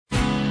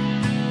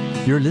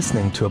You're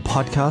listening to a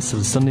podcast of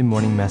the Sunday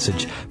morning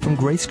message from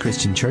Grace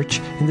Christian Church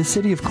in the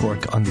city of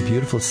Cork on the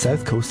beautiful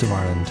south coast of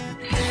Ireland.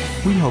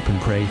 We hope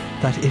and pray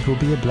that it will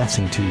be a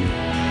blessing to you.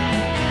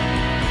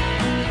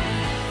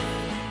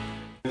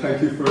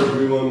 Thank you for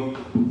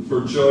everyone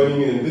for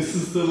joining in. This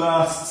is the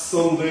last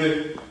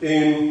Sunday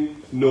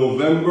in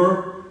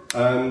November,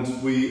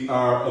 and we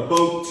are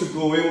about to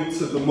go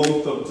into the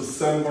month of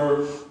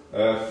December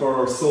for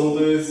our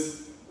Sundays.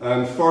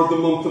 And for the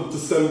month of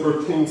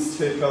December, things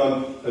take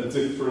on a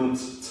different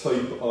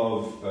type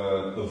of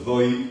a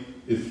vibe,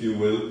 if you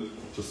will.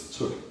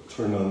 Just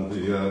turn on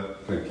the,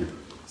 thank you.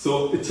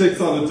 So it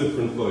takes on a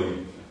different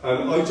vibe.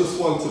 And I just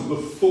wanted,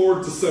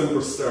 before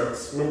December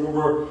starts, remember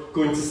we're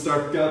going to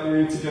start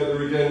gathering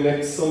together again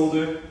next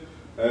Sunday.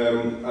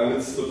 And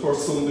it's the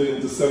first Sunday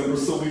in December,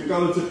 so we've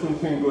got a different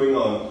thing going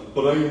on.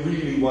 But I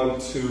really want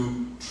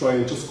to try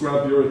and just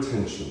grab your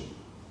attention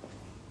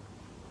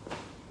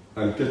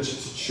and get you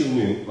to tune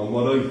in on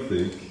what I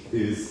think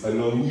is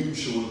an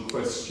unusual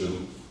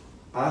question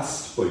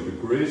asked by the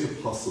great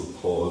Apostle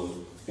Paul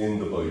in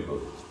the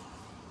Bible.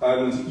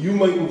 And you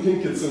mightn't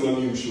think it's an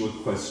unusual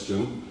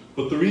question,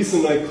 but the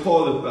reason I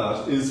call it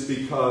that is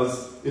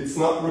because it's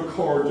not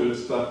recorded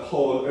that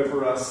Paul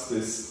ever asked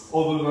this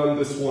other than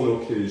this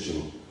one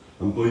occasion.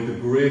 And by the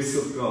grace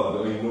of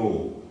God, I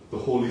know the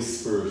Holy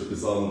Spirit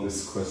is on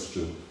this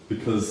question,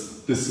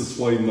 because this is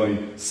why my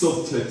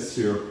subtext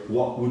here,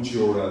 what would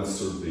your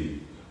answer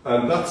be?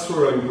 And that's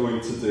where I'm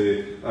going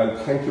today. And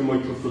thank you,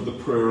 Michael, for the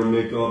prayer, and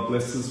may God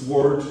bless his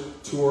word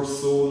to our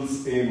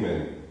souls.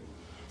 Amen.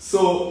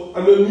 So,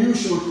 an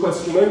unusual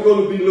question. I'm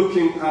going to be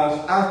looking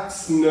at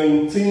Acts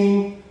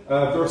 19,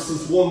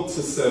 verses 1 to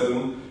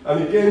 7.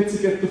 And again, to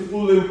get the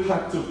full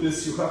impact of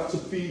this, you have to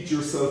feed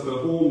yourself at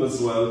home as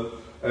well.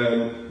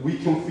 We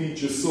can feed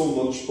you so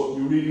much, but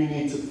you really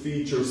need to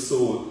feed your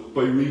soul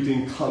by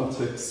reading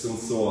context and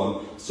so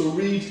on. So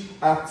read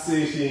Acts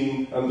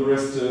 18 and the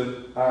rest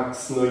of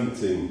Acts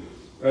 19.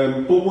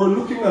 But we're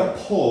looking at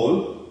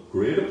Paul,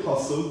 great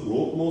apostle,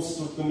 wrote most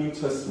of the New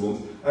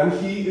Testament, and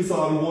he is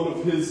on one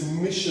of his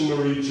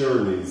missionary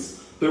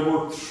journeys. There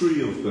were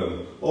 3 of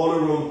them, all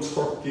around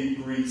Turkey,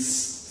 Greece,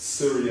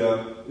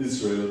 Syria,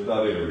 Israel,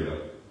 that area.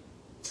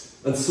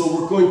 And so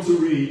we're going to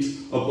read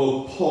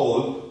about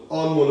Paul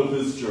on one of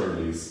his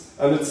journeys.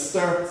 And it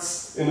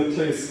starts in a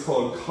place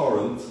called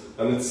Corinth,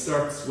 and it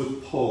starts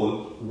with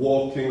Paul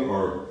walking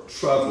or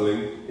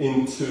travelling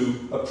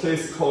into a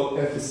place called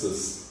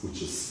Ephesus,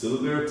 which is still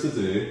there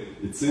today.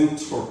 It's in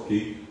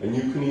Turkey, and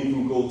you can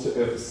even go to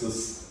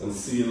Ephesus and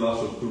see a lot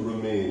of the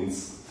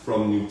remains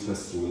from New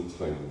Testament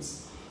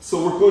times.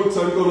 So I'm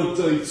going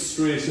to dive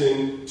straight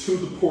in to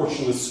the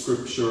portion of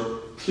Scripture.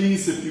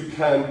 Please, if you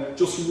can,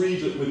 just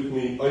read it with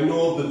me. I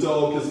know the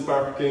dog is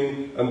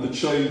barking and the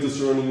child is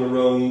running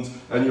around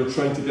and you're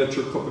trying to get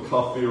your cup of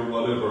coffee or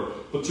whatever.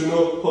 But you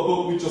know, how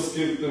about we just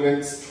give the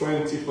next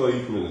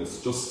 25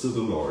 minutes just to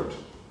the Lord?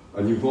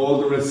 And you've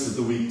all the rest of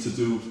the week to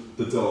do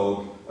the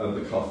dog and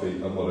the coffee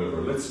and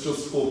whatever. Let's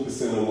just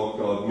focus in on what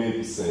God may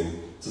be saying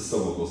to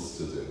some of us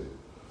today.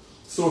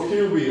 So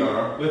here we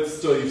are. Let's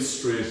dive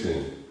straight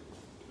in.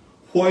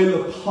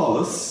 While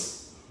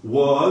Apollos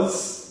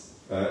was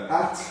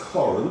at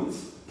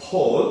Corinth,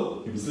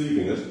 Paul, he was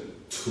leaving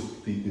it,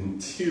 took the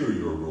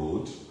interior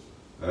road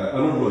and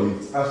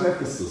arrived at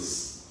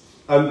Ephesus.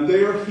 And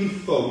there he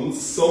found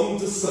some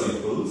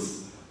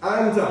disciples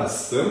and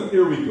asked them,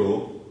 here we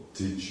go,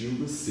 did you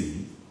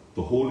receive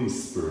the Holy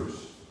Spirit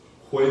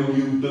when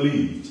you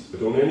believed? I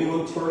don't want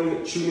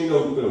anyone tuning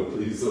out now,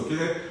 please,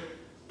 okay?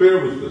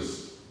 Bear with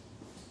this.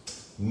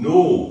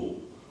 No.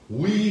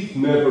 We've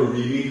never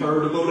really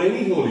heard about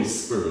any Holy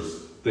Spirit,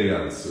 they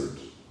answered.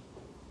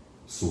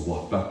 So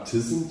what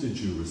baptism did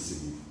you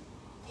receive?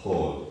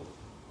 Paul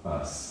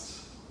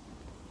asked.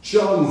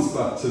 John's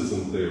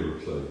baptism, they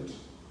replied.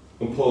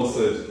 And Paul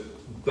said,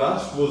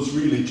 that was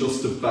really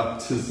just a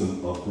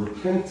baptism of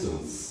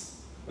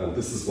repentance. And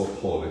this is what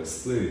Paul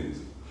explained.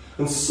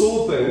 And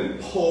so then,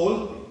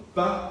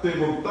 they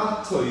were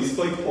baptized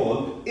by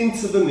Paul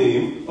into the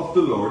name of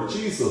the Lord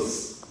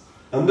Jesus.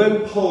 And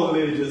then Paul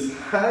laid his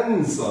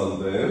hands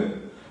on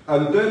them,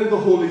 and then the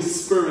Holy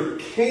Spirit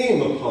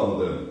came upon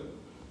them.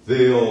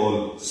 They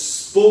all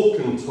spoke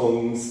in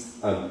tongues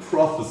and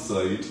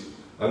prophesied,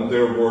 and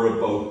there were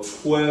about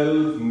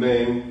 12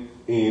 men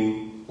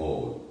in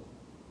all.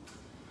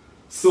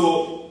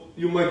 So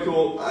you might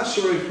go,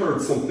 sure, I've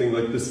heard something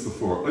like this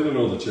before. I don't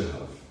know that you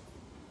have.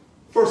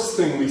 First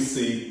thing we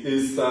see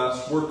is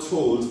that we're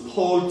told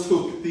Paul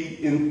took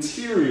the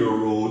interior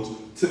road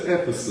to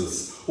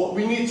Ephesus. What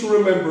we need to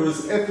remember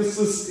is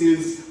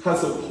Ephesus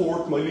has a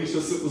port,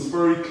 Miletus, it was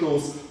very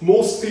close.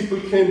 Most people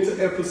came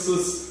to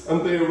Ephesus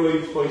and they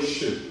arrived by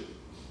ship.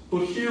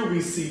 But here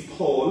we see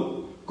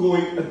Paul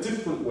going a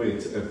different way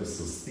to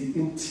Ephesus, the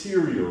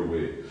interior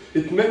way.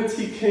 It meant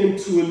he came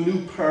to a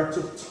new part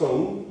of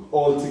town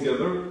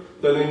altogether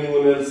than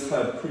anyone else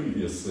had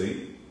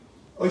previously.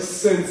 I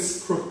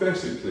sense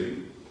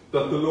prophetically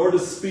that the Lord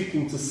is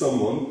speaking to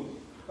someone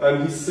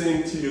and he's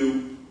saying to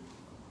you,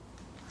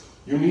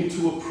 you need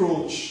to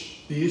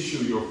approach the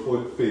issue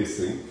you're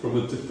facing from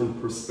a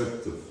different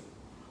perspective.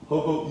 How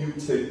about you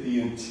take the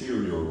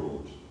interior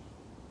road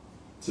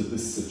to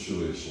this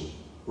situation,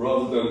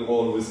 rather than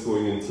always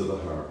going into the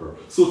harbour?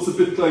 So it's a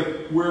bit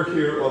like we're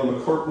here on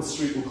McCurtain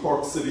Street in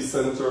Cork City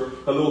Centre.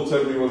 Hello to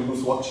everyone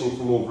who's watching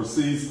from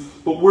overseas,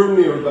 but we're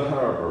near the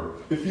harbour.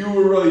 If you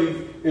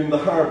arrive in the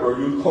harbour,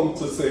 you'll come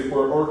to say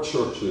where our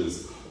church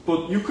is.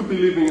 But you could be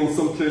living in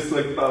some place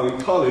like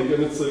Ballincollig,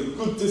 and it's a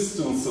good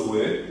distance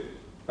away.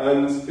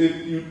 And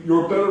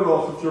you're better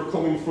off if you're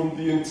coming from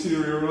the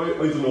interior,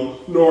 I don't know,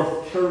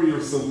 North Kerry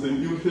or something,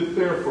 you'll hit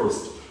there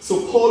first.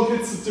 So Paul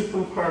hits a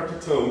different part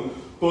of town,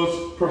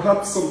 but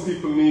perhaps some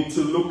people need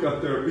to look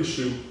at their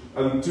issue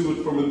and do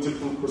it from a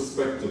different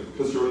perspective,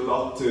 because you're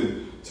locked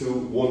in to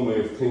one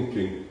way of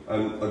thinking.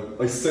 And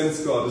I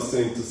sense God is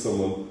saying to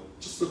someone,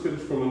 just look at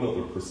it from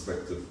another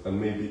perspective, and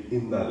maybe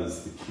in that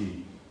is the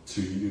key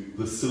to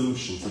the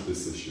solution to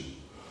this issue.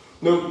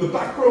 Now, the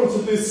background to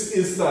this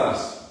is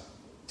that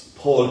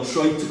Paul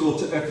tried to go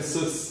to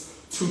Ephesus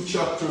 2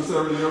 chapters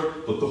earlier,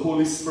 but the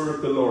Holy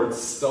Spirit, the Lord,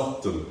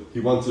 stopped him. He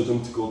wanted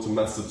him to go to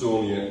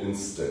Macedonia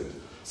instead.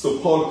 So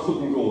Paul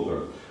couldn't go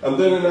there. And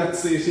then in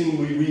Acts 18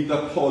 we read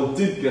that Paul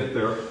did get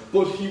there,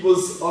 but he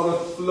was on a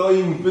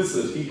flying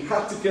visit. He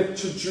had to get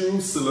to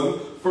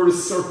Jerusalem for a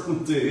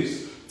certain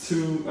date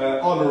to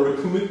honour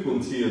a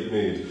commitment he had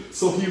made.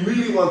 So he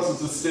really wanted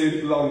to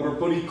stay longer,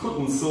 but he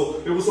couldn't,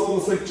 so it was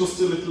almost like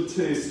just a little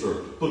taster.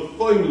 But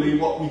finally,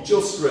 what we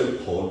just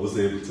read, Paul was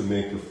able to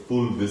make a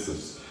full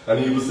visit, and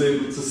he was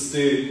able to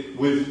stay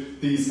with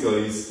these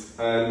guys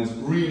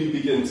and really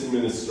begin to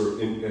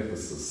minister in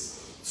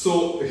Ephesus.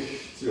 So,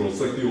 it's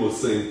like the old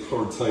saying,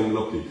 third time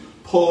lucky.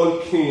 Paul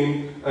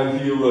came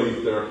and he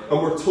arrived there,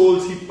 and we're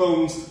told he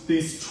found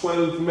these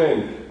 12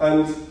 men.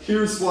 And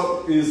here's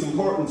what is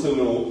important to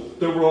know.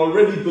 There were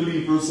already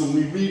believers, and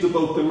we read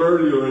about them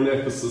earlier in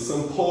Ephesus,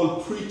 and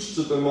Paul preached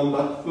to them on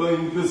that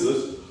flying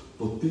visit,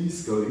 but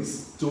these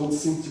guys don't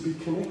seem to be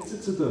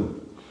connected to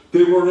them.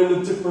 They were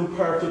in a different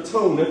part of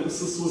town.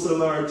 Ephesus was a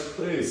large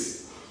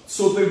place,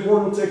 so they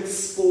weren't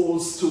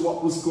exposed to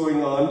what was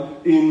going on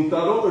in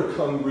that other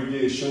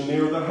congregation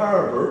near the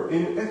harbour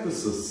in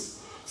Ephesus.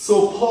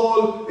 So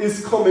Paul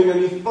is coming and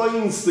he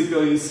finds the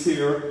guys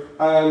here,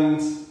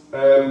 and,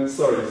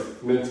 sorry,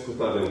 I meant to put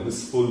that in,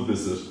 his full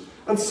visit.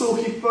 And so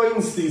he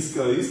finds these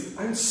guys,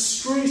 and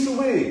straight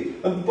away,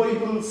 and the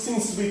Bible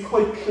seems to be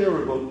quite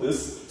clear about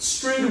this,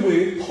 straight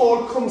away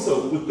Paul comes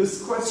out with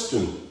this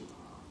question.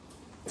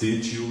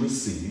 Did you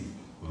receive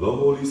the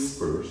Holy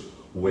Spirit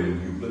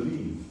when you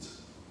believed?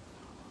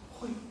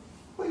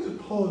 Why did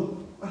Paul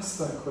ask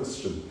that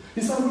question?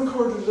 He's not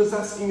recorded as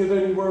asking it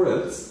anywhere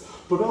else.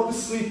 But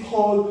obviously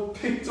Paul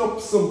picked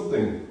up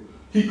something.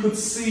 He could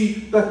see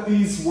that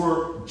these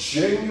were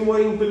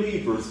genuine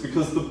believers,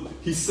 because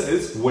he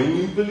says, when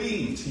you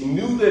believed. He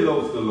knew they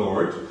loved the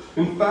Lord.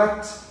 In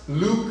fact,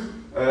 Luke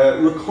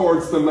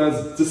records them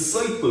as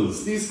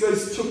disciples. These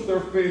guys took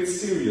their faith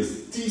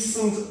serious.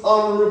 Decent,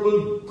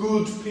 honourable,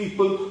 good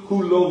people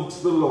who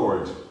loved the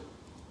Lord.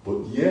 But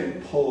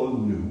yet Paul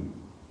knew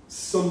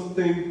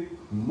something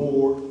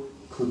more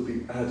could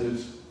be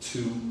added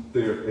to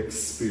their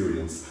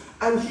experience.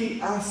 And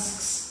he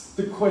asks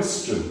the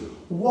question,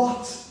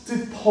 what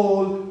did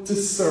Paul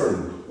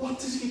discern? What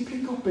did he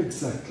pick up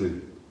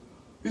exactly?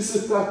 Is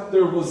it that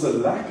there was a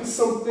lack of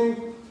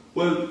something?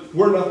 Well,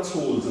 we're not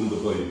told in the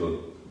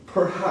Bible.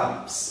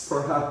 Perhaps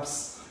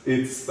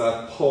it's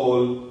that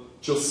Paul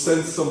just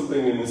sensed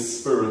something in his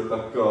spirit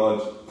that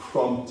God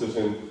prompted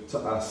him to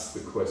ask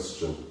the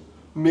question.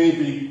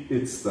 Maybe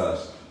it's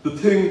that. The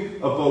thing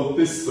about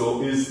this,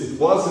 though, is it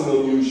was an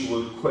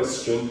unusual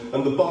question,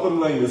 and the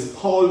bottom line is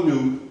Paul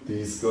knew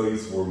these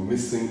guys were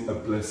missing a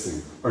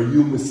blessing. Are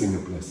you missing a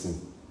blessing?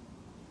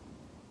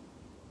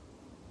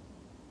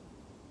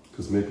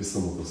 Because maybe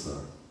some of us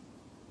are.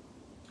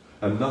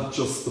 And not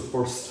just the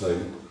first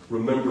time.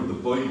 Remember, the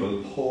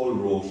Bible, Paul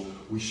wrote,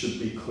 we should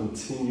be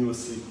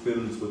continuously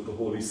filled with the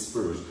Holy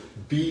Spirit.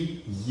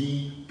 Be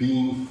ye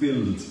being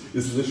filled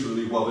is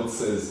literally what it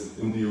says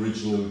in the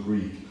original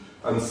Greek.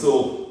 And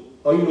so,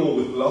 I know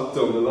with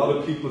lockdown, a lot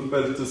of people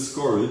felt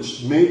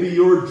discouraged. Maybe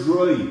you're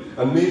dry,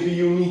 and maybe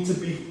you need to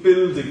be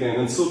filled again.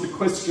 And so the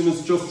question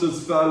is just as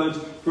valid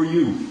for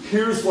you.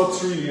 Here's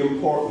what's really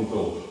important,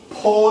 though.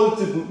 Paul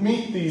didn't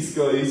meet these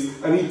guys,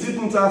 and he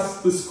didn't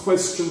ask this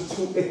question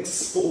to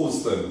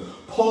expose them.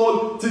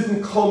 Paul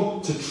didn't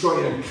come to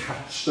try and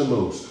catch them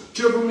out.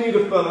 Do you ever meet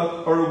a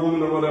fella or a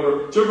woman or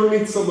whatever? Do you ever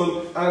meet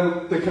someone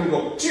and they can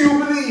go, do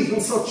you believe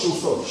in such and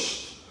such?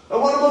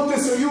 And what about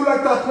this? Are you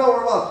like that now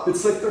or what?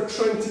 It's like they're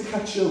trying to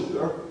catch you out.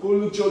 They're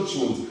full of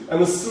judgment.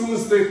 And as soon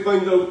as they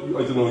find out,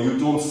 I don't know, you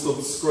don't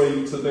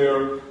subscribe to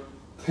their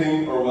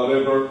thing or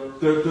whatever,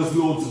 there's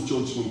loads of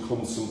judgment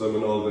comes from them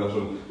and all that.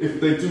 And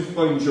if they do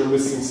find you're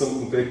missing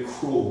something, they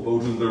crow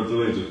about and they're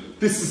delighted.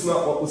 This is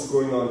not what was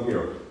going on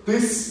here.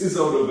 This is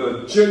out of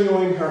a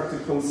genuine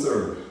hearted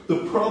concern.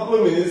 The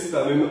problem is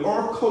that in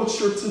our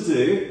culture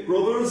today,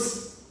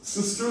 brothers,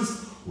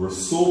 sisters, we're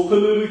so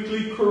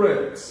politically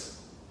correct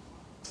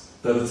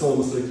that it's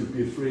almost like you'd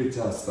be afraid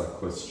to ask that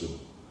question.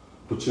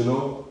 But you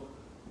know,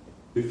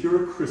 if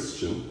you're a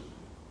Christian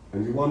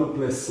and you want to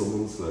bless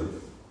someone's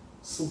life,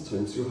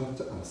 sometimes you have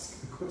to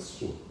ask a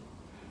question.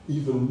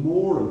 Even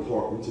more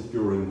important if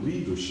you're in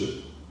leadership,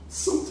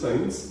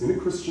 sometimes in a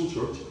Christian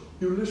church,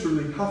 you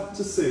literally have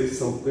to say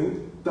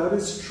something that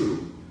is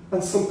true,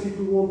 and some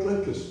people won't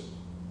like it.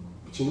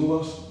 But you know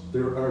what?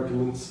 Their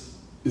argument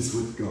is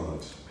with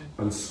God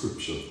and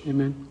Scripture.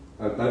 Amen.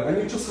 And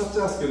you just have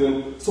to ask it.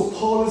 And so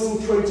Paul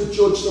isn't trying to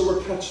judge them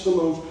or catch them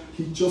out.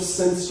 He just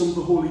sensed from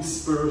the Holy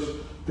Spirit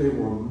they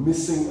were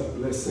missing a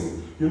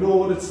blessing. You know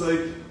what it's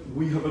like?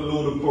 We have a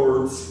load of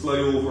birds fly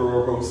over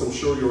our house. I'm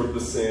sure you're the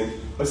same.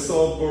 I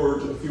saw a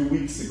bird a few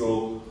weeks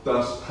ago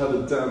that had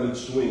a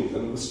damaged wing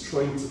and was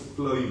trying to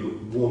fly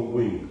with one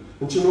wing.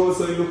 And you know,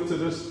 as I looked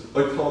at it,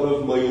 I thought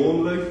of my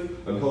own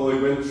life and how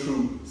I went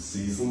through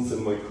seasons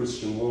in my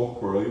Christian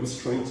walk where I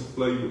was trying to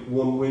fly with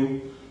one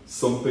wing.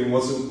 Something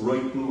wasn't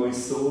right in my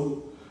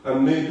soul.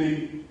 And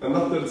maybe, and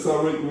not that it's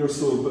not right in your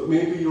soul, but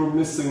maybe you're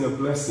missing a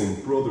blessing,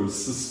 brothers,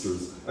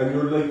 sisters, and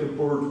you're like a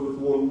bird with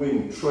one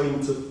wing trying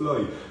to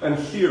fly. And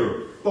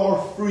here,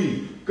 for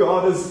free,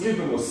 God has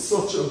given us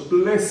such a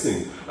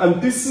blessing.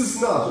 And this is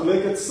not, and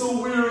I get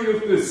so weary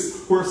of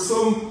this, where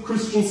some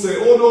Christians say,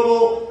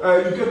 oh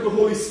no, you get the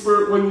Holy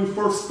Spirit when you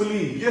first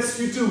believe. Yes,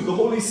 you do. The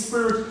Holy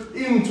Spirit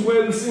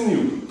indwells in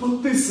you.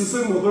 But this is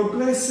another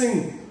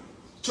blessing.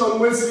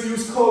 John Wesley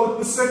used to call it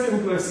the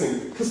second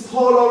blessing, because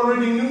Paul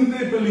already knew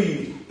they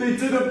believed. They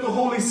did have the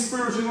Holy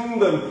Spirit in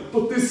them,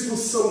 but this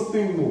was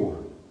something more.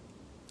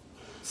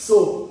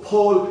 So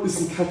Paul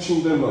isn't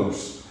catching them out.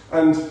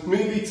 And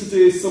maybe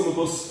today some of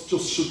us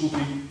just shouldn't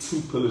be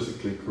too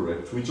politically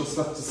correct. We just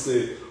have to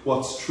say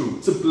what's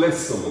true, to bless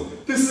someone.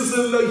 This is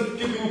a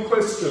life-giving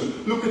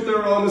question. Look at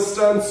their honest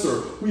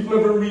answer. We've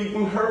never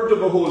even heard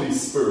of a Holy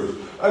Spirit.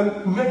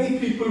 And many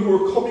people who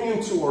are coming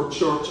into our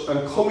church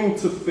and coming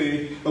to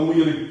faith, and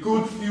we had a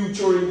good few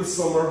during the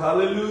summer.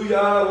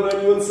 Hallelujah! Would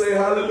anyone say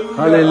hallelujah?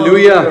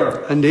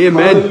 Hallelujah and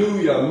amen.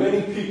 Hallelujah!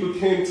 Many people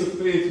came to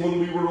faith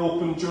when we were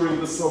open during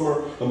the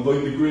summer, and by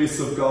the grace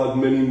of God,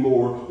 many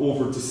more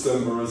over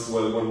December as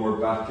well when we're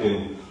back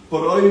in.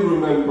 But I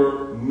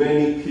remember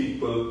many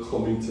people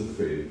coming to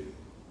faith.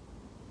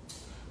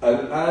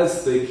 And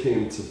as they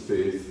came to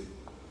faith,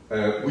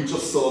 we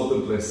just saw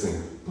the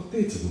blessing. But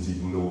they didn't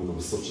even know there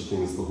was such a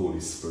thing as the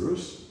Holy Spirit.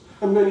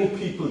 And many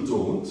people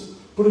don't.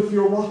 But if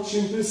you're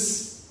watching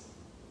this,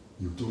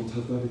 you don't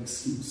have that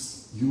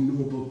excuse. You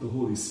know about the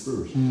Holy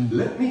Spirit.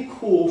 Let me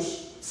quote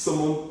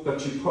someone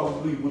that you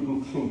probably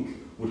wouldn't think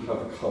would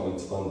have a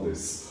comment on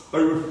this. I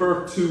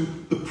refer to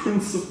the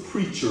Prince of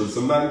Preachers,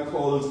 a man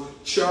called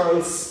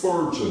Charles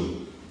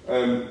Spurgeon.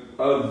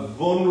 A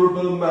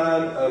vulnerable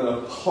man and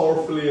a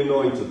powerfully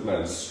anointed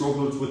man,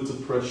 struggled with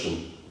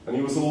depression. And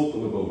he was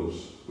open about it,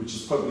 which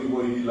is probably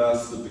why he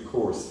lasted the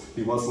course.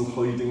 He wasn't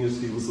hiding it,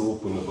 he was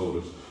open about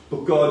it.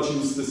 But God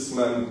used this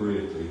man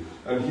greatly.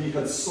 And he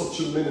had such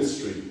a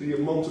ministry. The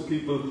amount of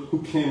people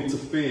who came to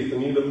faith,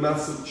 and he had a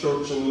massive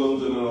church in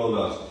London and all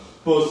that.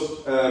 But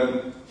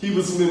he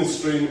was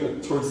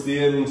ministering towards the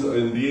end,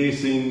 in the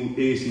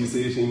 1880s,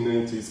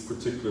 1890s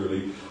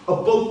particularly,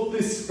 about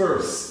this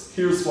verse.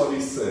 Here's what he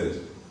said.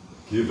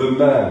 Give a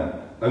man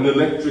an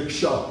electric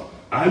shock,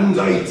 and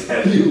I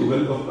tell you,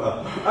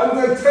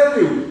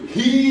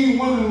 he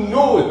will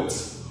know it.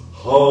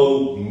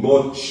 How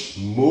much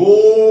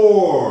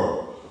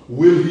more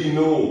will he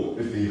know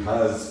if he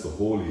has the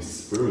Holy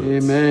Spirit?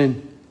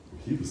 Amen.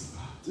 He was a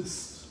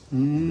Baptist.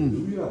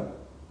 Hallelujah.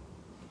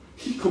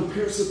 He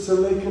compares it to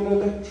like an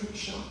electric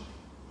shock.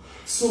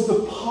 So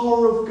the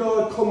power of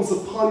God comes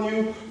upon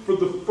you for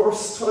the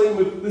first time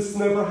if this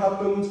never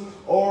happened,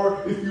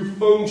 or if you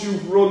found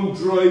you've run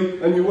dry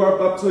and you are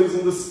baptized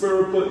in the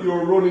Spirit but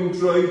you're running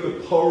dry,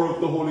 the power of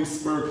the Holy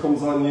Spirit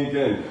comes on you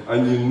again.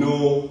 And you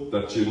know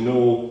that you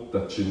know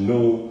that you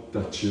know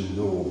that you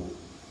know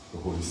the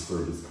Holy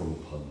Spirit has come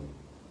upon you.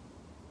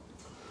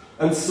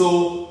 And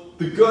so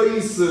the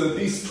guys,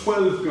 these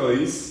 12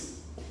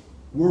 guys,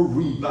 were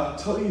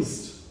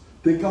re-baptized.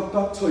 They got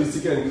baptized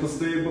again because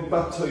they were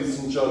baptized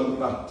in John the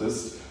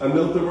Baptist, and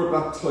now they were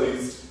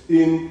baptized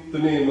in the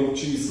name of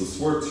Jesus.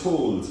 We're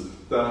told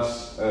that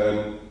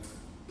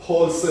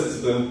Paul said to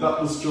them that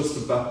was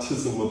just a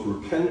baptism of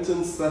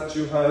repentance that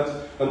you had,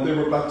 and they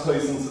were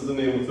baptized into the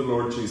name of the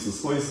Lord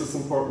Jesus. Why is this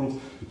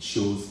important? It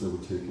shows they were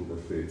taking their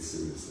faith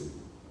seriously.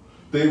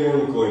 They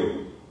weren't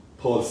going,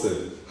 Paul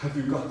said, have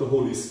you got the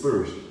Holy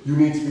Spirit? You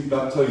need to be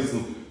baptized.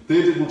 And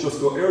they didn't just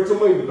go,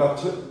 don't mind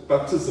the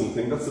baptism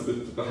thing, that's a bit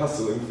of a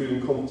hassle, I'm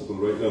feeling comfortable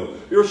right now.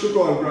 You should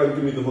go on, Grant,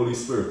 give me the Holy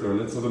Spirit there,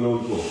 let's have an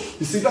old go.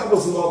 You see, that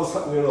wasn't what was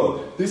happening at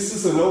all. This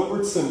is an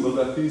outward symbol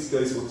that these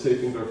guys were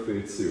taking their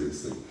faith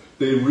seriously.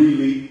 They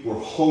really were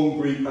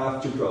hungry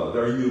after God.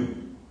 Are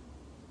you?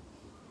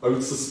 I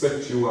would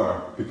suspect you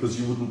are,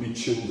 because you wouldn't be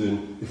tuned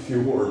in if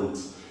you weren't.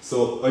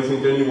 So I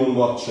think anyone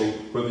watching,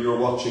 whether you're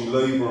watching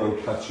live or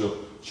on catch-up,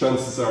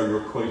 chances are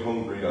you're quite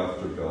hungry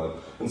after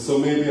God. And so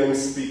maybe I'm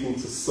speaking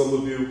to some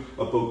of you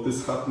about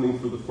this happening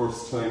for the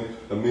first time,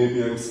 and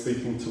maybe I'm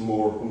speaking to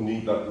more who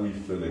need that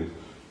refilling.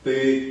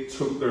 They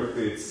took their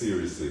faith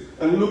seriously.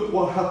 And look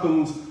what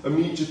happened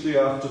immediately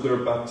after their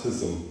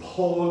baptism.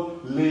 Paul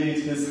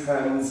laid his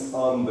hands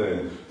on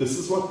them. This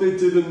is what they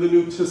did in the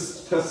New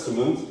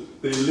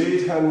Testament. They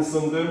laid hands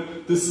on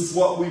them. This is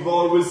what we've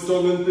always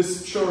done in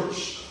this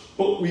church.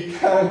 But we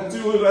can't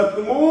do it at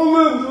the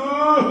moment.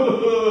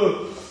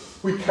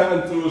 We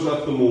can't do it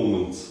at the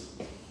moment.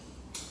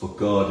 But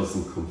God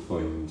isn't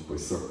confined by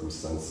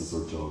circumstances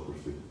or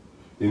geography.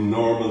 In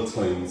normal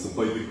times, and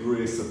by the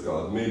grace of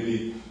God,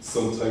 maybe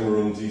sometime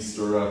around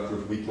Easter after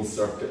we can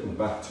start getting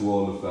back to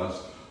all of that.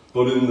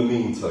 But in the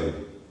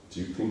meantime, do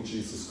you think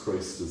Jesus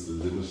Christ is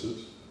limited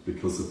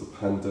because of the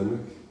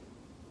pandemic?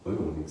 I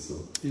don't think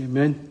so.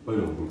 Amen. I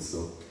don't think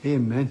so.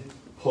 Amen.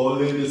 Paul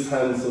laid his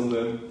hands on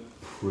them,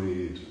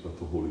 prayed that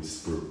the Holy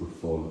Spirit would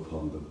fall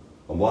upon them.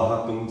 And what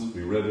happened?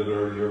 We read it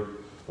earlier.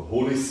 The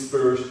Holy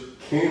Spirit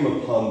came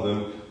upon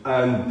them,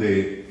 and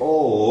they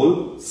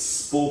all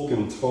spoke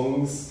in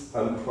tongues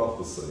and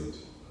prophesied.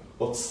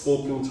 What's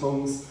spoke in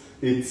tongues?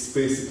 It's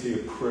basically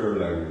a prayer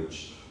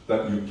language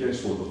that you get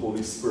when the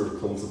Holy Spirit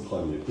comes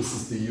upon you. This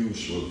is the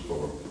usual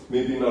form.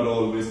 Maybe not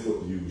always,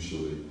 but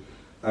usually.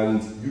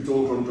 And you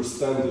don't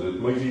understand it. It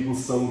might even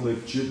sound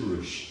like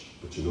gibberish.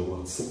 But you know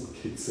what? Something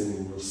kicks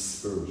in your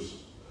spirit.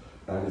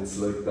 And it's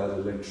like that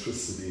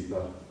electricity,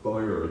 that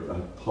fire,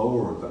 that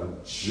power,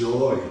 that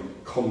joy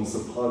comes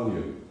upon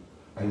you.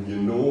 And you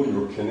know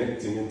you're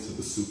connecting into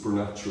the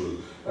supernatural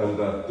and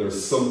that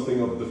there's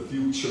something of the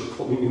future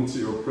coming into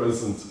your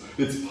present.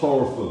 It's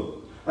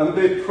powerful. And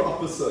they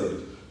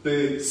prophesied.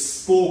 They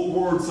spoke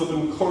words of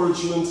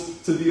encouragement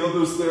to the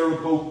others there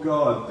about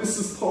God. This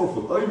is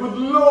powerful. I would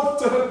love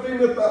to have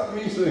been at that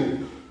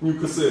meeting. You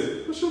could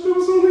say, Bishop, there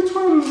was only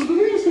 12 at the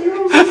meeting.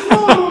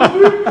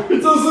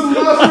 It doesn't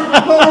matter.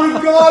 The power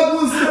of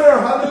God was there.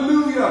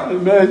 Hallelujah.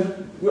 Amen.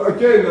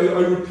 Again,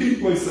 I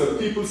repeat myself.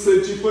 People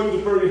say, do you find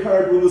it very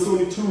hard when there's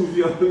only 2 of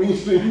you at the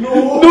meeting?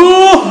 No,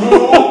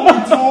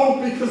 we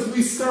don't, because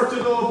we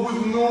started off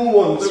with no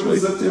one. There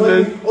was a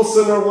tiny, us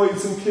and our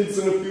wives and kids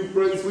and a few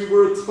friends, we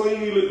were a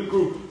tiny little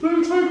group.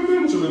 Little tiny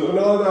Benjamin and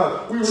all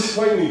that. We were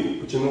tiny.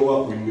 But you know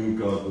what? We knew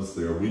God was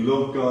there. We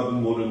loved God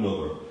and one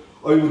another.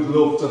 I would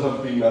love to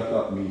have been at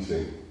that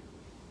meeting.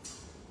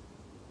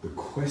 The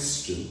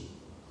question,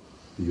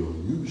 the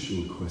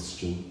unusual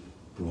question,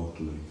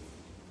 brought life.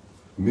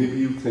 Maybe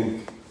you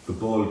think the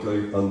bald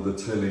guy on the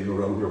telly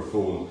or on your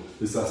phone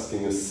is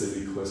asking a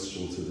silly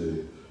question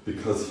today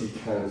because he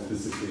can't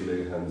physically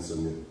lay hands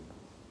on you.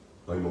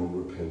 I'm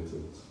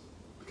unrepentant.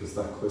 Because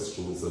that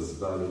question is as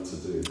valid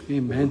today,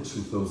 Amen.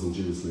 2,000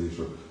 years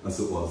later, as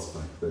it was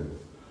back then.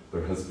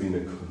 There has been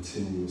a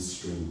continuous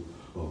stream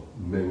of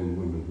men and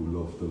women who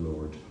love the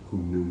Lord, who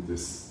knew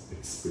this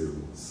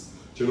experience.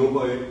 Do you know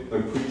why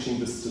I'm preaching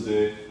this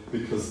today?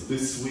 Because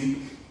this week,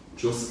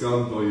 just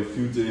gone by a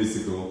few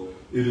days ago,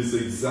 it is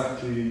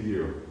exactly a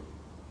year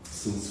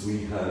since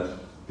we had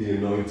the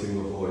anointing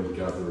of oil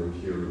gathering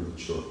here in the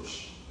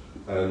church.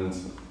 And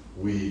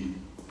we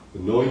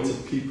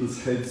anointed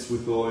people's heads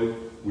with oil,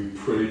 we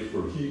prayed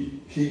for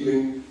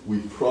healing,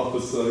 we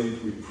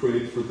prophesied, we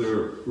prayed for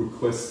their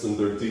requests and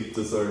their deep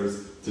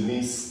desires.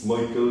 Denise,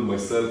 Michael,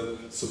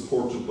 myself,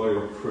 supported by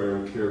our prayer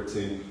and care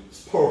team.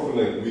 It's a powerful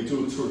night. We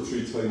do it 2 or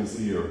 3 times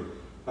a year.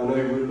 And I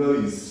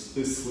realised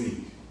this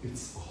week,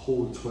 it's a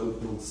whole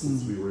 12 months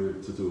since we were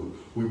able to do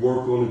it. We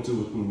were going to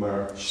do it in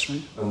March.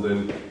 Right. And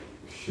then,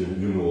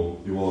 you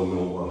all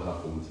know what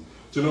happened.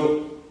 Do you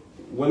know,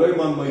 when I'm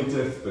on my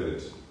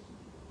deathbed,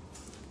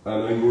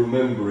 and I'm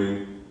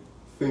remembering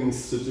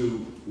things to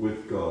do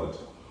with God,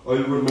 I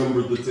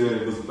remember the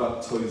day I was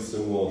baptised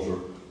in water.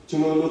 Do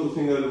you know another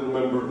thing I'll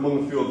remember,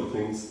 among a few other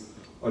things?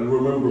 I'll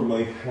remember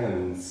my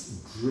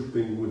hands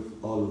dripping with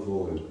olive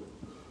oil.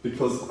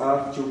 Because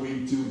after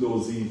we do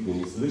those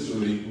evenings,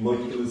 literally,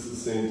 Michael is the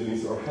same,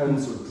 Denise, our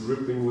hands are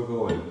dripping with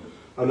oil.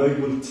 And I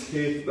will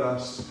take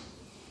that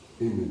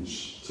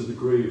image to the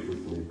grave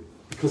with me.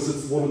 Because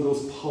it's one of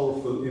those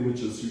powerful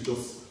images you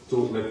just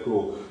don't let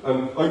go.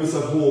 And I was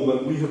at home,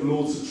 and we have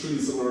loads of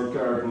trees in our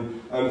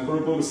garden, and for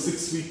about a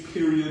 6-week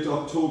period,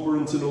 October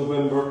into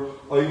November,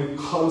 I'm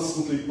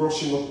constantly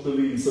brushing up the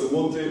leaves. And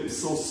one day it was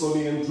so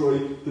sunny and dry,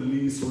 the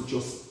leaves were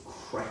just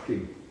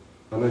cracking.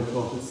 And I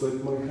thought, it's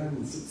like my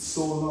hands. It's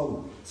so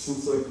long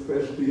since I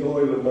felt the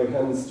oil in my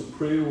hands to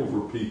pray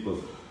over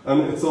people.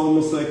 And it's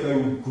almost like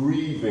I'm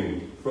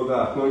grieving for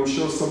that. Now I'm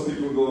sure some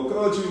people will go,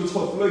 God, you have a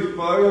tough life,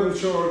 boy. I'm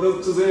sure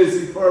that's just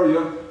easy for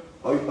you.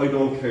 I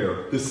don't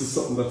care. This is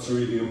something that's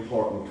really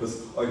important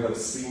because I have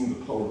seen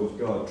the power of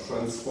God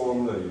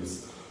transform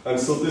lives. And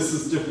so this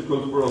is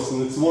difficult for us,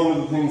 and it's one of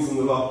the things in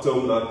the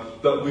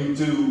lockdown that we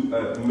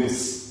do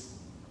miss.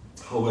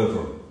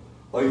 However,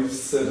 I've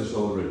said it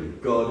already,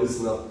 God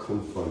is not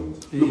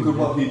confined. Amen. Look at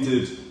what he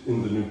did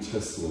in the New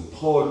Testament.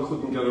 Paul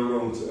couldn't get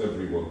around to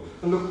everyone.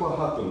 And look what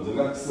happened in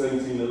Acts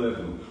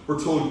 19:11.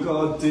 We're told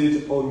God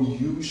did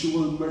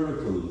unusual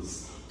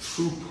miracles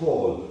through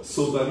Paul,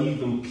 so that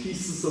even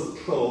pieces of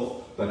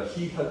cloth that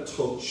he had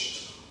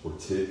touched were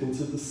taken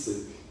to the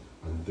sick,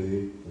 and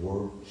they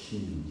were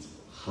healed.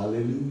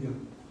 Hallelujah.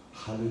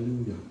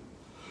 Hallelujah.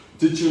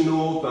 Did you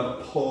know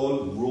that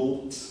Paul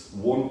wrote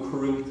 1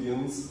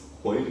 Corinthians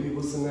while he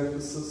was in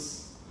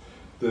Ephesus?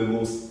 The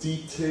most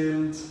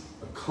detailed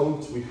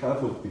account we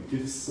have of the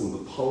gifts and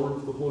the power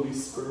of the Holy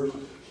Spirit,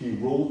 he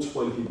wrote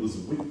while he was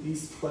with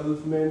these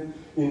 12 men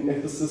in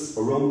Ephesus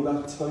around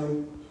that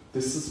time.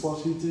 This is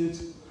what he did.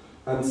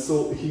 And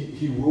so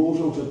he wrote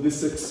out of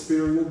this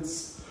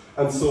experience.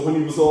 And so when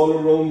he was all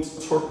around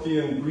Turkey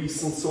and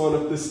Greece and so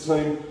on at this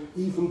time,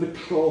 even the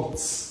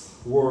cloths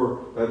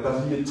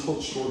that he had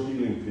touched were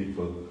healing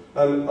people.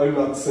 And I'm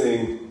not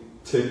saying,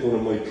 take one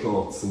of my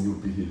cloths and you'll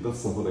be healed.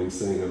 That's not what I'm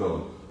saying at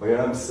all. I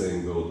am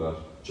saying, though,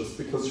 that just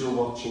because you're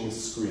watching a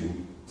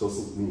screen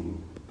doesn't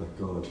mean that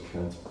God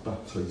can't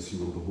baptize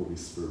you in the Holy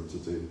Spirit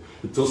today.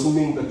 It doesn't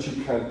mean that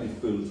you can't be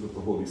filled with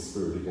the Holy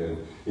Spirit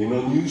again. In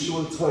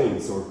unusual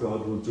times, our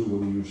God will do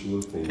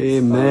unusual things.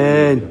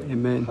 Amen. Hallelujah.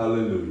 Amen.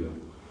 Hallelujah.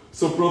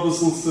 So,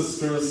 brothers and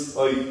sisters,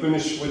 I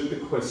finish with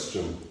the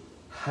question,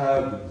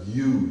 have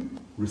you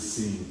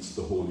received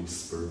the Holy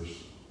Spirit?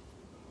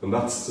 And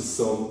that's to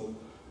some,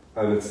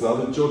 and it's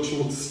not a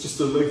judgment, it's just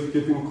a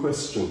life-giving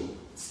question.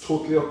 It's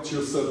totally up to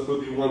yourself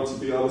whether you want to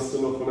be honest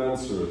enough and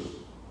answer it.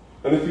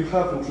 And if you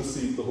haven't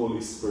received the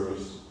Holy Spirit,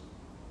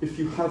 if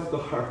you have the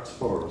heart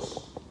for it,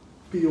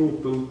 be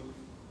open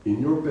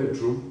in your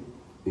bedroom,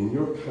 in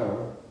your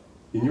car,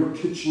 in your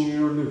kitchen, in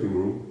your living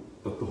room,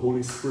 that the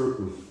Holy Spirit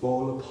will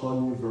fall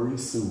upon you very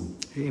soon.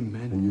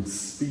 Amen. And you'll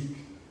speak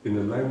in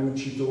a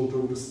language you don't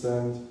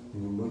understand,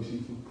 and you might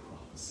even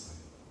prophesy.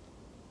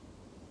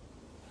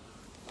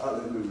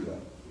 Hallelujah.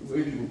 You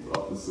might even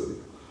prophesy.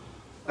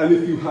 And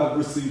if you have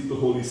received the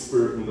Holy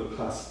Spirit in the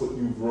past, but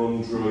you've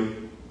run dry,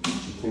 do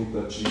you think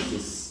that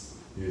Jesus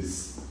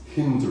is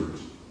hindered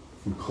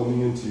from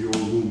coming into your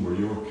room or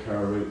your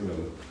car right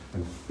now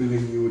and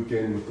filling you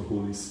again with the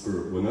Holy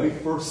Spirit? When I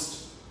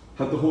first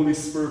had the Holy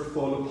Spirit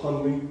fall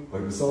upon me, I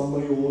was on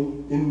my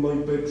own, in my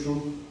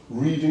bedroom,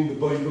 reading the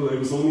Bible. I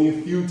was only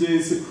a few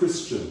days a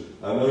Christian,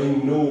 and I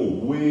know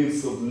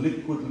waves of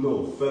liquid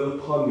love fell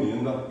upon me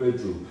in that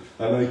bedroom,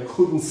 and I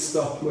couldn't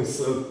stop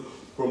myself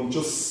from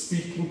just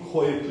speaking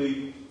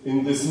quietly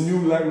in this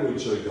new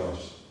language I got.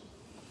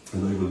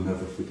 And I will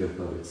never forget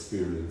that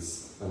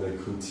experience. And I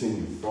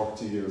continue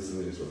 40 years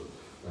later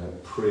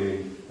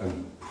praying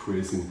and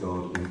praising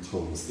God in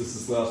tongues. This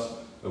is not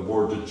a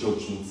word of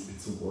judgment,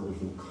 it's a word of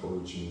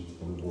encouragement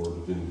and a word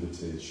of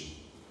invitation.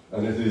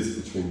 And it is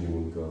between you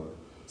and God.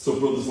 So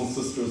brothers and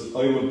sisters,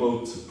 I'm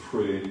about to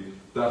pray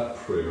that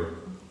prayer.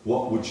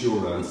 What would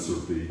your answer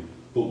be?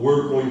 But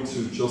we're going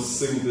to just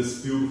sing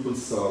this beautiful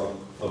song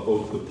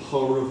about the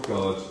power of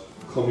God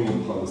coming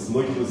upon us.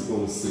 Michael is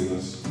going to sing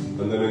it,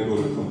 and then I'm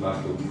going to come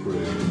back and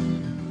pray.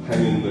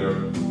 Hang in there.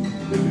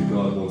 Maybe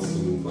God wants to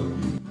move on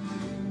you.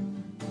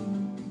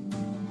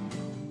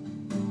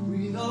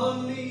 Breathe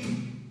on me,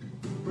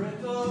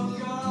 breath of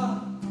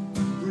God.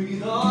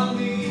 Breathe on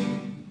me.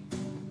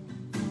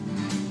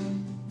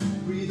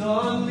 Breathe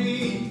on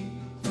me,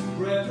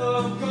 breath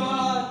of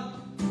God.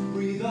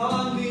 Breathe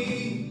on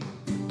me.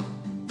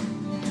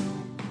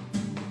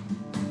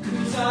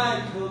 'Cause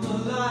I come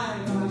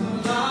alive, I'm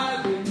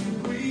alive when you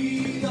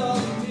breathe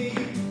on me.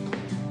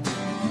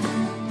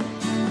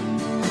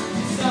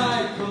 'Cause I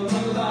come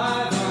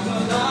alive, I'm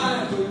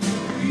alive when you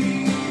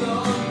breathe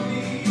on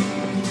me.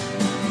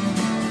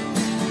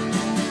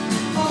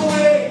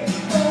 Awake,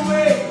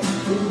 awake,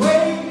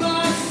 awake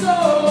my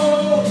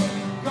soul.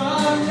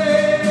 God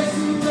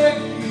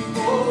resurrect me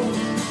both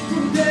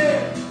from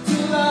death to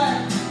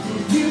life, for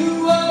you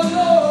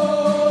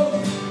alone.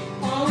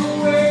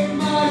 Awake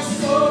my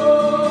soul.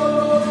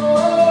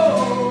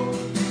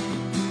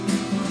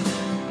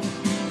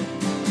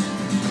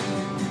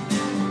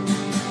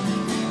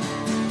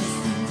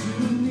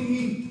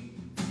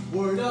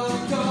 Word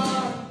of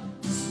God,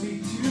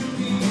 speak to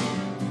me.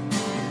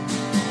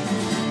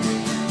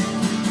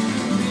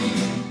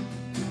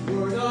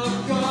 Word of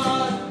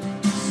God,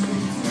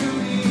 speak to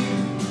me.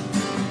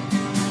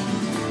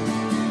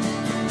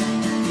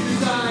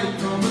 'Cause I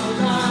come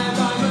alive,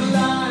 I'm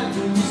alive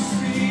when you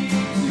speak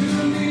to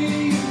me.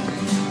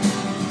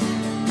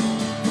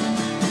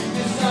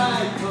 'Cause I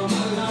come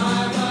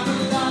alive, I'm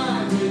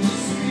alive when you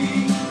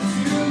speak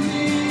to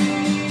me.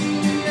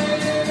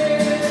 Yeah.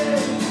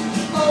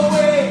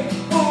 Awake,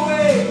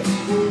 awake,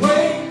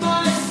 awake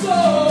my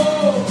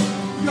soul.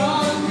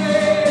 God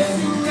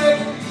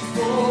resurrect these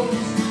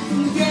bones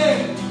from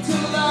death to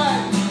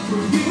life,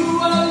 for you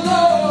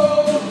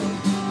alone.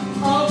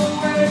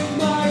 Awake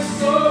my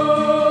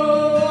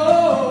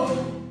soul.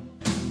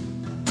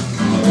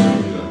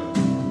 Hallelujah.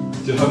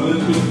 Do you have a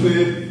little bit of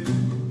faith?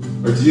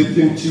 Or do you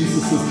think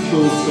Jesus has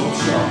closed up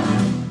shop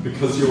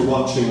because you're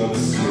watching on a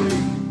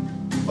screen?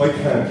 I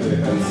can't lay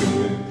hands on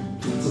you.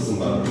 It doesn't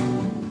matter.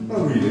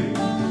 Not really.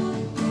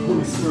 The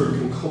Holy Spirit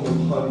can come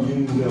upon you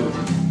now.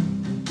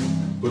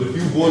 But if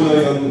you've one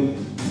eye on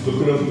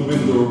looking out the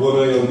window or one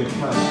eye on the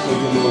cat, then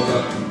you know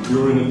that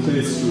you're in a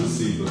place to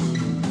receive it.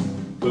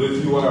 But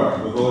if you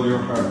are, with all your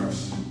heart,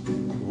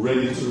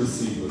 ready to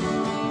receive it,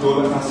 I'm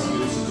going to ask you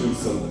to do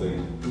something.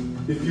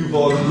 If you've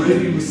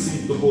already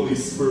received the Holy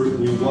Spirit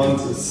and you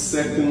want a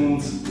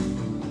second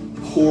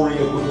pouring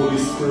of the Holy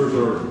Spirit,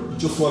 or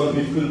just want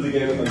to be filled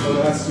again, I'm going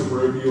to ask you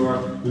wherever you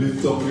are,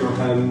 lift up your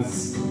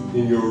hands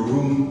in your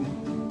room,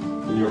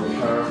 in your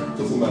car,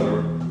 doesn't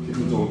matter,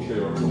 people don't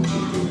care what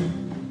you're doing.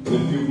 And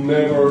if you've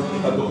never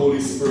had the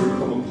Holy Spirit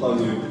come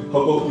upon you, how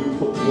about you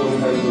put one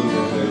hand on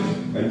your head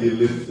and you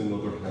lift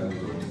another hand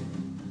up?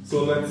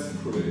 So let's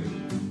pray.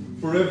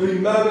 For every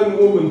man and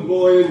woman,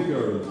 boy and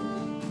girl,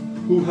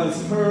 who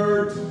has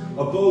heard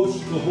about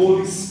the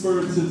Holy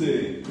Spirit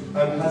today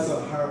and has a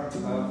heart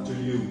after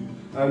you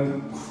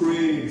and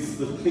craves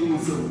the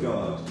things of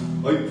God,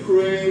 I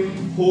pray,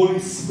 Holy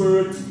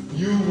Spirit,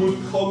 you would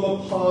come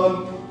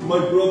upon my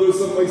brothers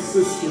and my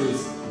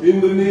sisters. In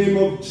the name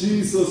of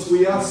Jesus,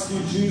 we ask you,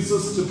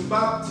 Jesus, to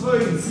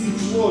baptize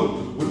each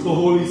one with the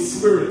Holy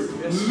Spirit.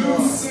 Yes,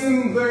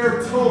 loosen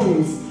their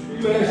tongues.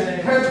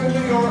 Let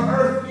heavenly or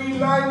earthly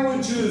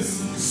languages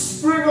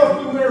spring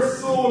up in their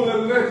soul,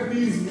 and let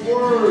these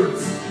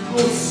words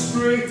go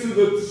straight to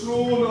the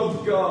throne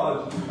of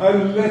God,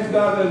 and let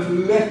that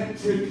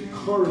electric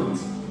current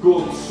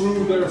go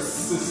through their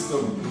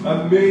system.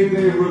 And may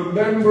they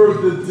remember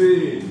the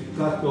day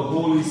that the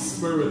Holy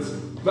Spirit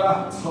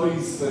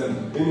baptize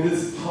them in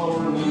His power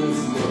and in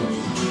His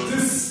might.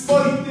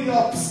 Despite the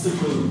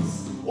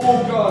obstacles,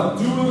 oh God,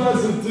 do it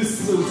as a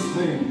distant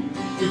thing,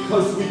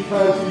 because we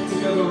can't be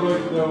together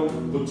right now,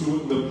 but do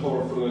it in a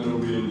powerful and a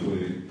real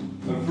way.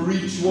 And for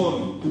each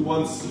one who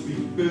wants to be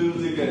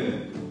filled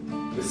again,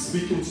 I'm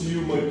speaking to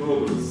you, my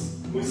brothers,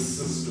 my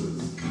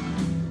sisters.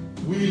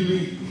 We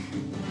leak,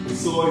 and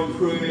so I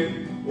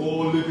pray,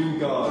 oh living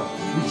God,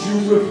 would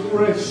you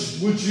refresh,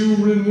 would you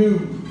renew,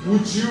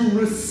 would you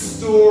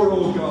restore,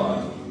 oh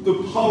God, the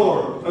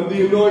power and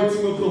the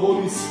anointing of the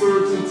Holy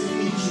Spirit into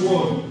each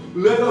one.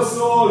 Let us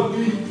all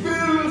be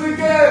filled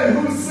again.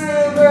 Who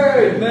say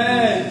amen?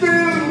 Amen.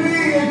 Fill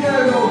me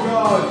again, oh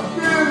God.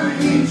 Fill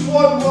each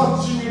one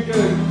watching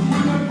again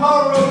with the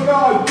power of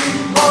God,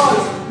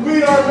 because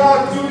we are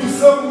not doing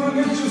some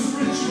religious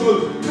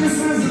ritual. This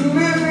is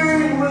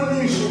living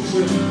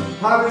relationship.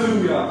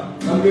 Hallelujah.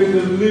 And may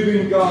the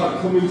living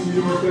God come into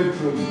your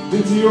bedroom,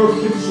 into your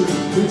kitchen,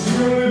 into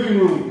your living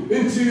room,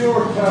 into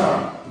your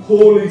car.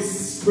 Holy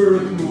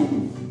Spirit,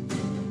 move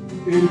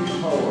in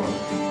power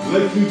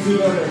like you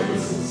did at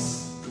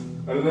Ephesus.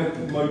 And let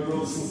my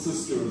brothers and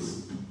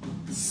sisters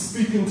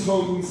speak in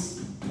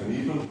tongues and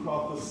even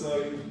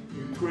prophesy.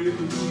 We pray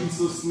in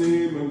Jesus'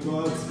 name, and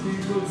God's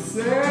people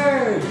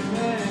say,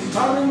 amen.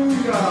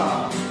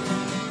 Hallelujah.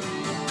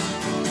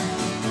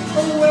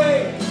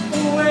 Awake,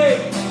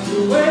 awake,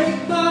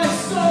 awake my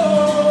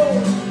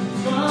soul.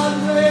 God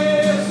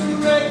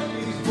resurrect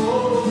these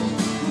bones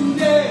from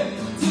death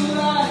to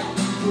life,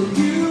 for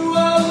you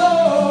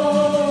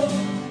alone.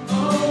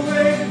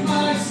 Awake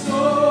my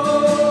soul.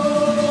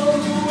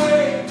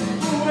 Awake,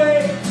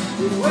 awake,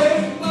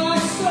 awake my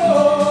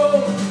soul.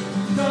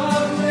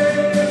 God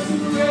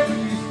resurrect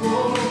these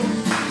bones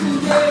from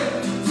death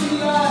to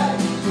life,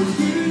 for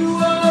you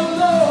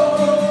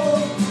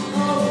alone.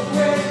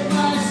 Awake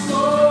my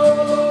soul.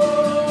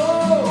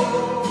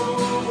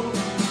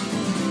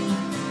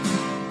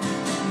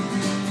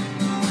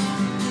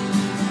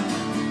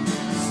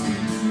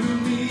 Speak to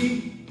me,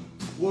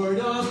 word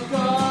of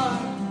God.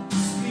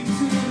 Speak to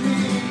me.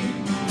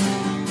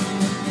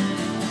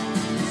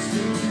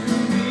 Speak to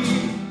me,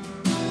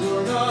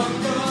 word of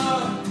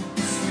God.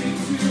 Speak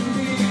to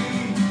me.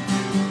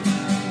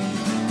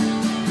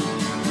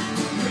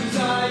 'Cause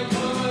I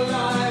come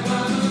alive,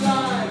 I'm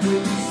alive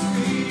when you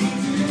speak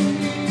to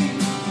me.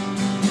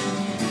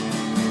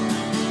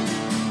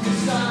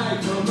 'Cause I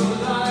come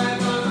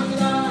alive, I'm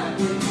alive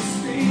when you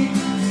speak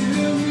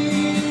to me.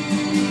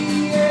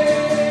 Yeah.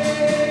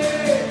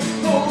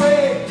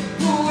 Awake,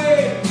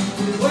 awake,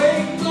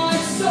 awake my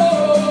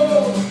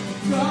soul.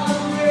 God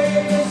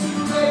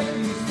resurrect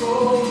these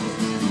bones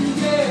from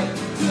death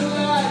to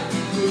life,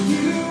 for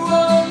you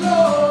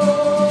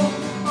alone.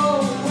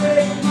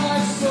 Awake my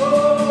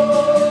soul.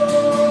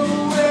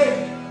 Awake,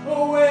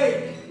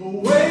 awake,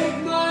 awake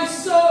my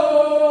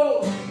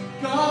soul.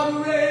 God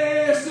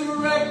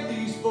resurrect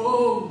these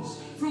bones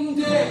from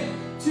death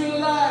to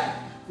life,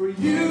 for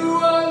you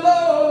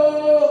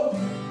alone.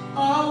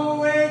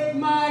 Awake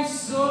my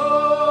soul.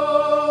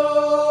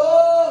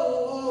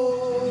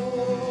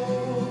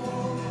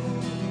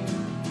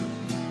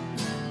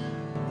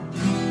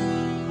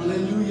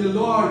 Hallelujah,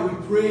 Lord, we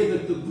pray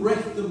that the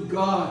breath of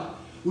God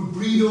would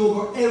breathe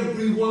over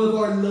every one of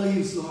our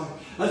lives, Lord.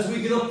 As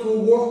we get up for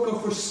work or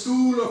for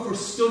school or for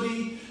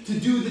study, to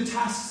do the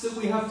tasks that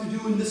we have to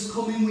do in this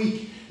coming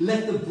week,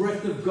 let the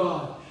breath of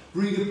God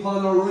breathe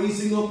upon our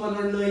rising up and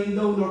our lying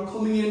down, our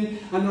coming in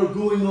and our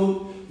going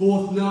out,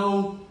 both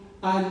now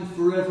and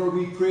forever.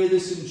 We pray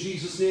this in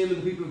Jesus' name, and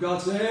the people of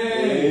God say,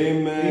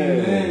 Amen.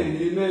 Amen.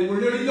 Amen.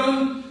 We're nearly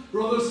done.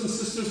 Brothers and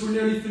sisters, we're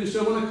nearly finished.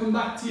 I want to come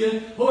back to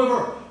you,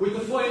 however, with the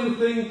final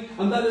thing,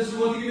 and that is we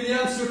want to give you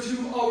the answer to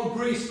our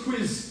grace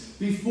quiz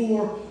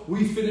before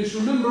we finish.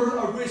 Remember,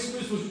 our grace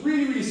quiz was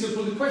really, really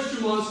simple. The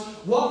question was,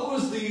 what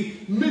was the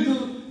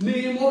middle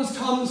name? What was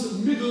Tom's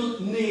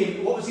middle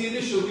name? What was the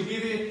initial? We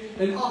gave you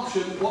an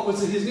option. What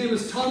was it? His name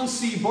is Tom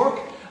C. Burke.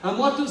 And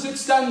what does it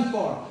stand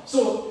for?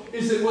 So,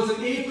 was it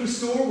A.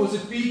 Christopher? Was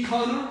it B.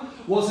 Connor?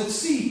 Was it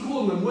C.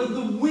 Coleman? Well,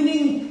 the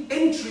winning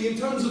entry in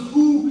terms of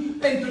who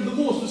entered the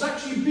most was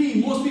actually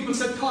B. Most people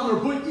said Connor,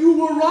 but you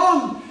were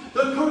wrong.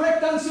 The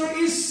correct answer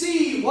is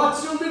C.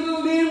 What's your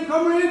middle name,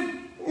 comrade?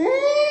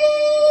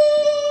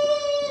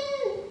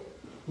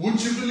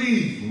 Would you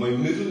believe my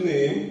middle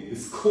name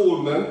is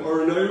Coleman,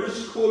 or an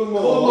Irish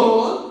Coleman?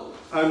 Coleman.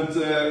 And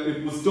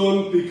it was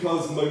done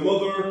because my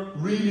mother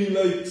really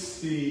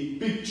liked the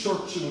big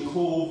church in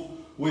Cove,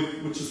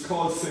 which is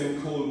called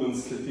St.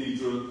 Coleman's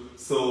Cathedral.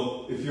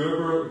 So if you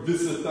ever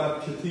visit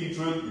that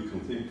cathedral, you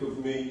can think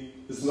of me.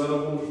 Isn't that a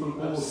wonderful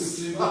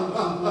boast?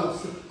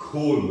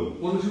 Coleman.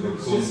 One or two people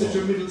suggested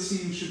your middle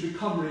C should be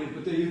Comrade,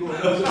 but there you go.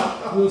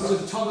 It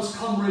was Thomas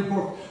Comrade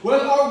Burke.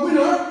 Well, our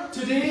winner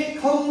today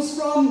comes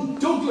from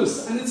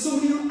Douglas, and it's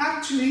somebody who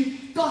actually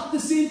got the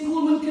St.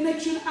 Coleman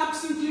connection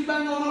absolutely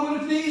bang on. Our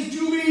winner today is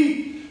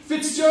Julie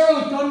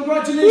Fitzgerald.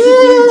 Congratulations to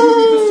you,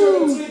 Julie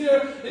Fitzgerald. Stay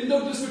there in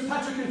Douglas with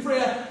Patrick and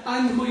Freya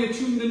and Maya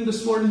tuned in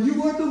this morning.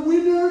 You are the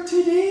winner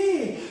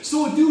today.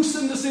 So do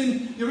send us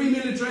in your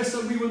email address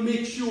and we will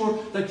make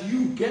sure that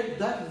you get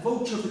that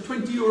voucher for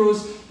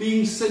 €20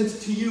 being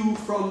sent to you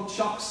from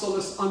Chock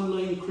Solace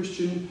Online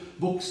Christian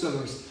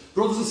Booksellers.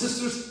 Brothers and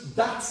sisters,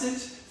 that's it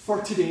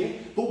for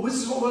today. But this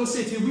is what I want to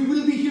say to you. We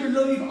will be here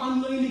live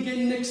online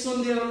again next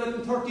Sunday at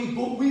 11:30,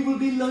 but we will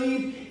be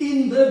live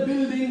in the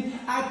building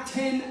at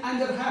 10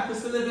 and at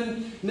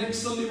 11:30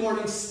 next Sunday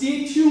morning.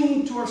 Stay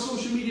tuned to our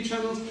social media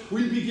channels.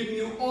 We'll be giving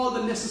you all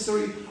the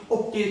necessary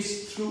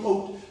updates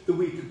throughout the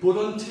week. But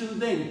until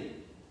then,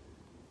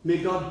 may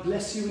God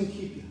bless you and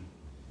keep you.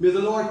 May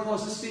the Lord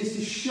cause His face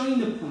to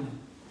shine upon you,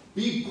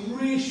 be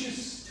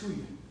gracious to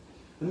you,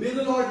 and may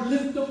the Lord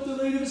lift up the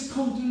light of His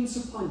countenance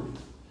upon you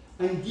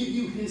and give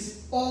you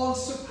His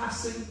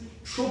all-surpassing,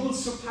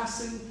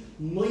 trouble-surpassing,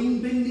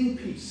 mind-bending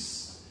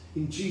peace.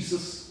 In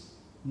Jesus'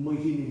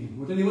 mighty name.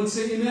 Would anyone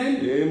say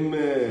amen?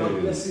 Amen.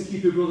 God bless and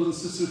keep you, brothers and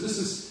sisters. This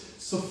is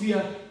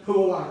Sophia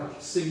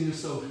Powarik singing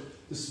us out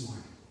this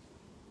morning.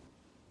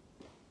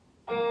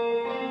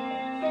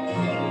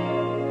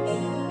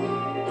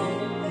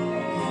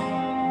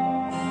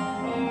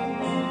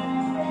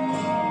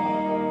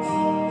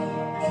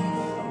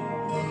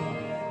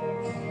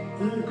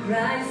 In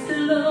Christ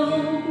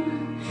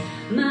alone,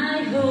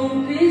 my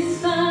hope is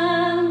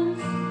found.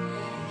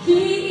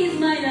 He is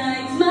my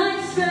light, my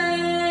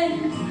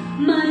strength,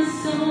 my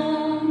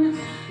song.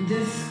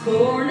 This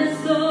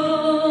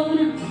cornerstone,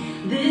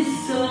 this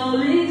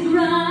solid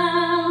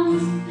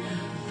ground,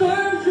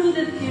 firm through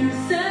the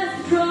fiercest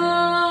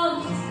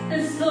drought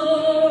and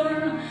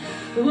storm.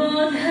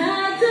 What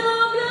height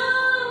of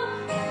love,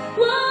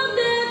 what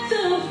depth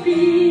of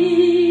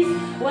peace,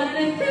 what a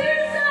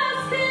fears are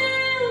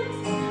still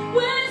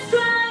when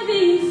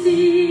striving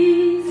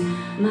cease.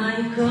 My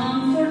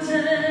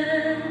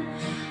comforter,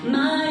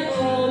 my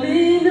all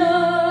in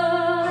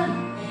all,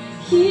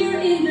 here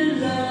in the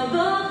love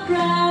of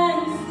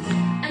Christ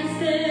I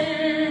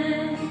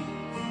stand.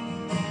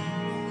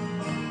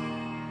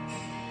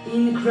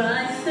 In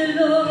Christ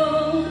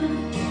alone,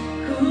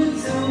 who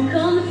took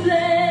on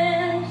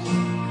flesh,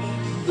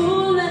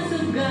 fullness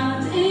of God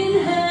in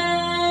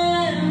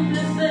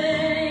helpless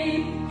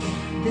faith,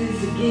 this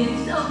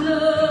gift of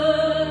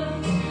love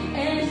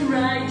and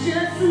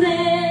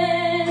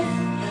righteousness,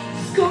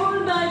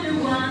 scorned by the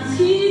ones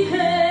He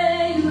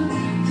came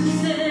to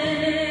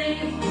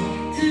save.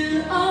 To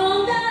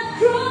on that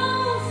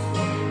cross,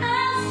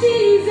 as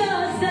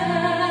Jesus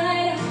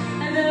died,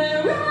 and the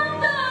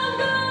wrath of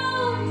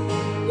God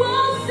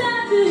was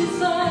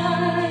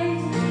satisfied.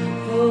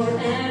 For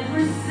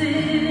every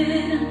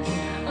sin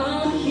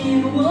on Him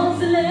was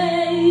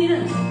laid.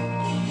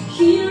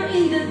 Here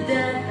in the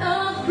death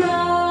of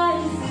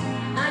Christ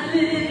I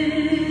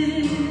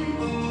live.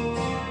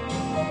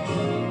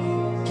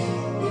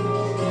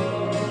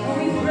 Oh,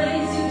 we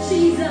praise you,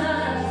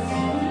 Jesus.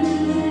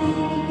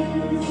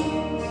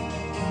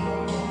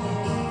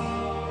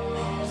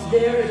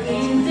 There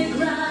in the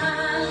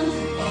ground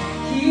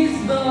His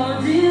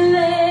body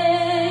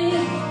lay,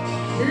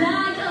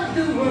 light of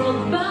the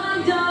world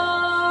by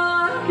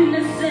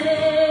darkness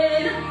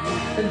slain,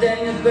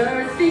 then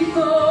bursting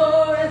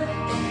forth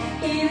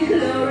in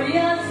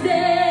glorious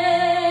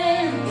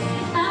day,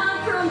 out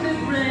from the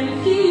grave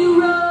He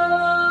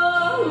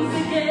rose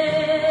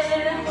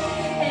again,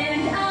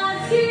 and as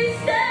He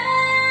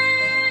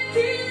stands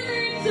in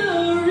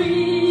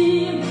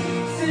victory,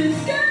 since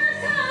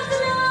scarce has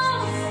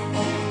lost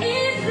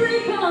its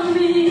grip on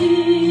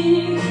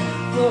me,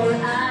 for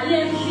I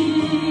am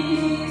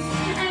His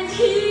and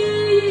He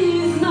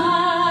is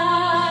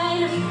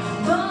mine,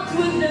 bought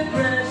with the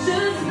price